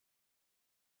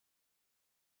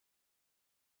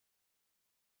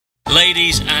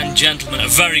Ladies and gentlemen, a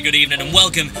very good evening and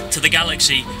welcome to the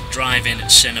Galaxy Drive-In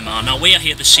Cinema. Now we are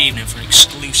here this evening for an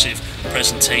exclusive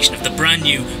presentation of the brand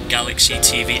new Galaxy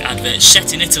TV advert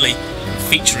set in Italy,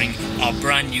 featuring our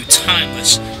brand new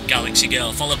timeless Galaxy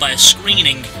Girl, followed by a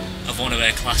screening of one of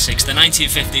her classics, the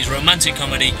 1950s romantic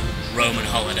comedy Roman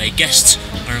Holiday. Guests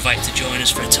are invited to join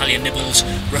us for Italian nibbles,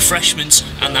 refreshments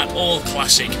and that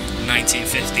all-classic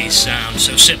 1950s sound.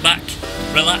 So sit back,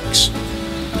 relax,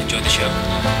 enjoy the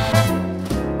show.